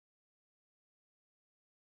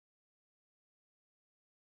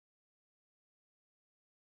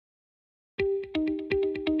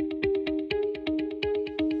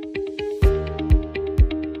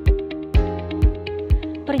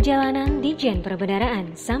Perjalanan Ditjen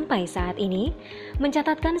Perbendaharaan sampai saat ini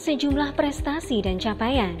mencatatkan sejumlah prestasi dan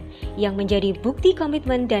capaian yang menjadi bukti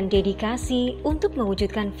komitmen dan dedikasi untuk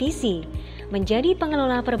mewujudkan visi menjadi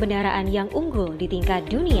pengelola perbendaharaan yang unggul di tingkat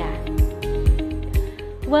dunia.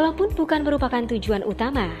 Walaupun bukan merupakan tujuan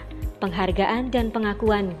utama, penghargaan dan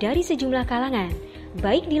pengakuan dari sejumlah kalangan,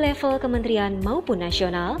 baik di level kementerian maupun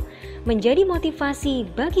nasional, menjadi motivasi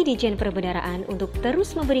bagi Ditjen Perbendaharaan untuk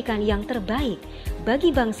terus memberikan yang terbaik bagi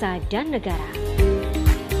bangsa dan negara.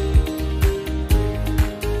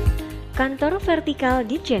 Kantor vertikal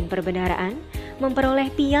Ditjen Perbendaharaan memperoleh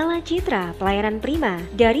Piala Citra Pelayanan Prima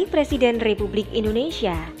dari Presiden Republik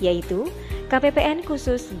Indonesia, yaitu KPPN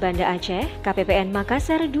Khusus Banda Aceh, KPPN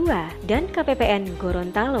Makassar II, dan KPPN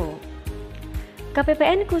Gorontalo.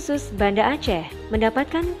 KPPN Khusus Banda Aceh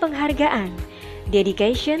mendapatkan penghargaan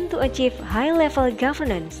Dedication to Achieve High Level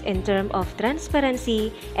Governance in Terms of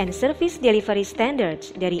Transparency and Service Delivery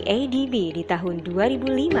Standards dari ADB di tahun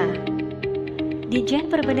 2005.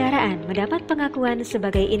 Ditjen Perbendaharaan mendapat pengakuan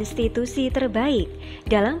sebagai institusi terbaik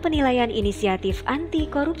dalam penilaian inisiatif anti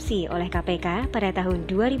korupsi oleh KPK pada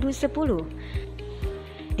tahun 2010.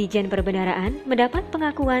 Ditjen Perbendaharaan mendapat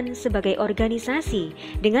pengakuan sebagai organisasi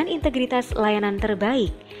dengan integritas layanan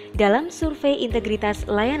terbaik dalam survei integritas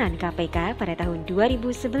layanan KPK pada tahun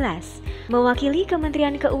 2011, mewakili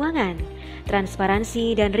Kementerian Keuangan,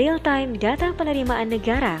 transparansi dan real-time data penerimaan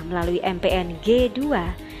negara melalui MPN G2,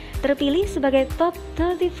 terpilih sebagai Top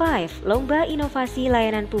 35 Lomba Inovasi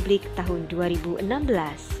Layanan Publik tahun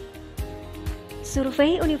 2016.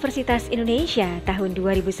 Survei Universitas Indonesia tahun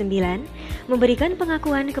 2009 memberikan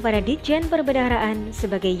pengakuan kepada Ditjen Perbendaharaan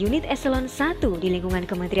sebagai unit eselon 1 di lingkungan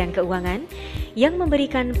Kementerian Keuangan yang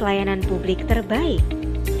memberikan pelayanan publik terbaik.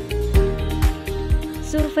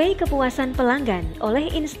 Survei kepuasan pelanggan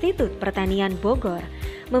oleh Institut Pertanian Bogor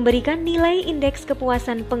memberikan nilai indeks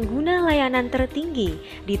kepuasan pengguna layanan tertinggi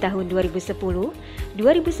di tahun 2010,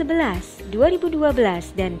 2011,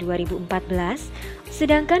 2012, dan 2014,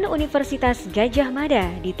 sedangkan Universitas Gadjah Mada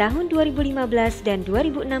di tahun 2015 dan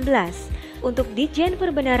 2016 untuk Ditjen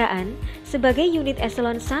Perbendaharaan sebagai unit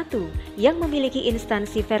eselon 1 yang memiliki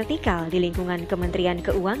instansi vertikal di lingkungan Kementerian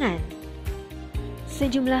Keuangan.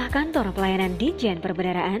 Sejumlah kantor pelayanan Ditjen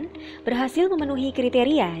Perbendaharaan berhasil memenuhi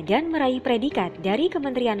kriteria dan meraih predikat dari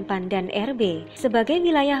Kementerian PAN dan RB sebagai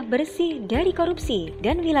wilayah bersih dari korupsi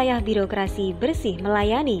dan wilayah birokrasi bersih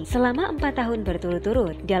melayani selama 4 tahun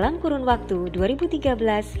berturut-turut dalam kurun waktu 2013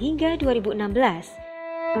 hingga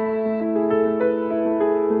 2016.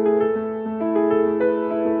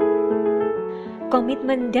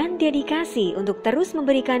 Komitmen dan dedikasi untuk terus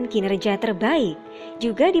memberikan kinerja terbaik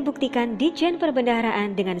juga dibuktikan Ditjen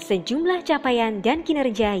Perbendaharaan dengan sejumlah capaian dan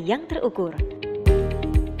kinerja yang terukur.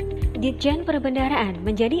 Ditjen Perbendaharaan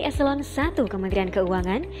menjadi eselon 1 Kementerian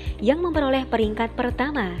Keuangan yang memperoleh peringkat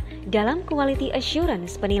pertama dalam Quality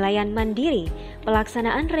Assurance Penilaian Mandiri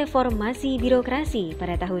pelaksanaan reformasi birokrasi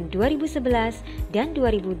pada tahun 2011 dan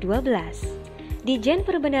 2012. Ditjen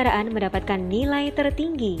Perbendaharaan mendapatkan nilai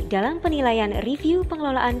tertinggi dalam penilaian review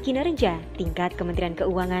pengelolaan kinerja tingkat Kementerian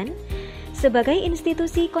Keuangan sebagai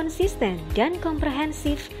institusi konsisten dan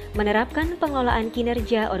komprehensif menerapkan pengelolaan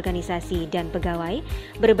kinerja organisasi dan pegawai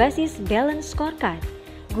berbasis balance scorecard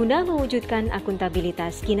guna mewujudkan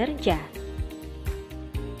akuntabilitas kinerja.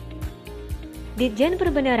 Ditjen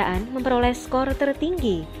Perbendaharaan memperoleh skor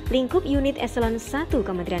tertinggi lingkup unit eselon 1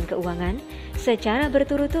 Kementerian Keuangan secara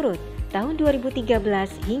berturut-turut tahun 2013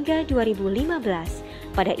 hingga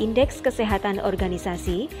 2015 pada Indeks Kesehatan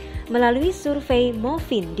Organisasi melalui survei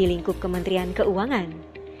MOFIN di lingkup Kementerian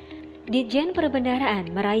Keuangan. Ditjen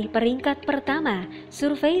Perbendaharaan meraih peringkat pertama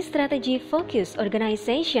survei strategi Focus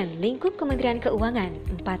Organization lingkup Kementerian Keuangan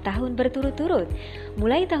 4 tahun berturut-turut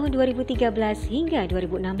mulai tahun 2013 hingga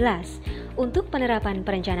 2016 untuk penerapan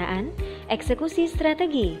perencanaan, eksekusi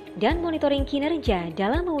strategi, dan monitoring kinerja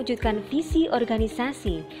dalam mewujudkan visi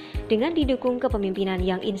organisasi dengan didukung kepemimpinan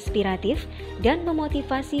yang inspiratif dan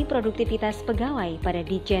memotivasi produktivitas pegawai pada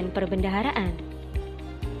Ditjen Perbendaharaan.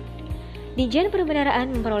 Ditjen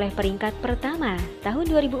Perbendaharaan memperoleh peringkat pertama tahun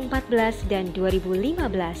 2014 dan 2015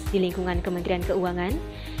 di lingkungan Kementerian Keuangan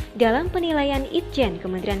dalam penilaian Itjen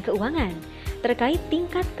Kementerian Keuangan terkait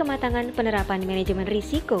tingkat kematangan penerapan manajemen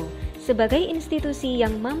risiko sebagai institusi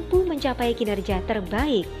yang mampu mencapai kinerja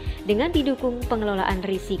terbaik dengan didukung pengelolaan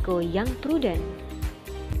risiko yang prudent.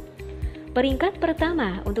 Peringkat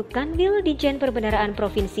pertama untuk Kanwil Ditjen Perbendaharaan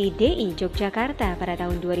Provinsi DI Yogyakarta pada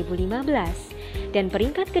tahun 2015 dan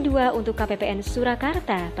peringkat kedua untuk KPPN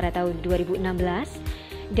Surakarta pada tahun 2016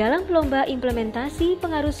 dalam Lomba Implementasi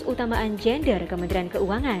Pengarus Utamaan Gender Kementerian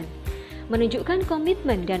Keuangan menunjukkan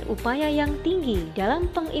komitmen dan upaya yang tinggi dalam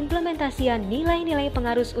pengimplementasian nilai-nilai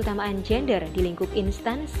pengarus utamaan gender di lingkup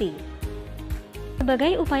instansi.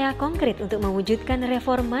 Sebagai upaya konkret untuk mewujudkan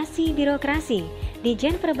reformasi birokrasi,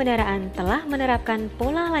 Ditjen Perbendaharaan telah menerapkan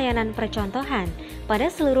pola layanan percontohan pada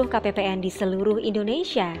seluruh KPPN di seluruh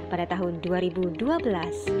Indonesia pada tahun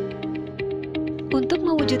 2012. Untuk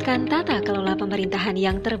mewujudkan tata kelola pemerintahan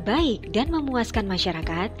yang terbaik dan memuaskan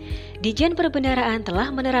masyarakat, Ditjen Perbendaharaan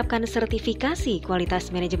telah menerapkan sertifikasi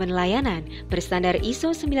kualitas manajemen layanan berstandar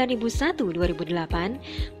ISO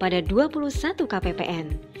 9001-2008 pada 21 KPPN.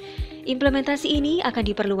 Implementasi ini akan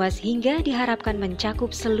diperluas hingga diharapkan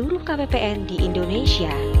mencakup seluruh KPPN di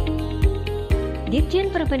Indonesia.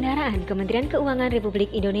 Ditjen Perbendaharaan Kementerian Keuangan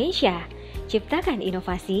Republik Indonesia ciptakan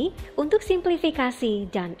inovasi untuk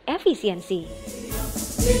simplifikasi dan efisiensi.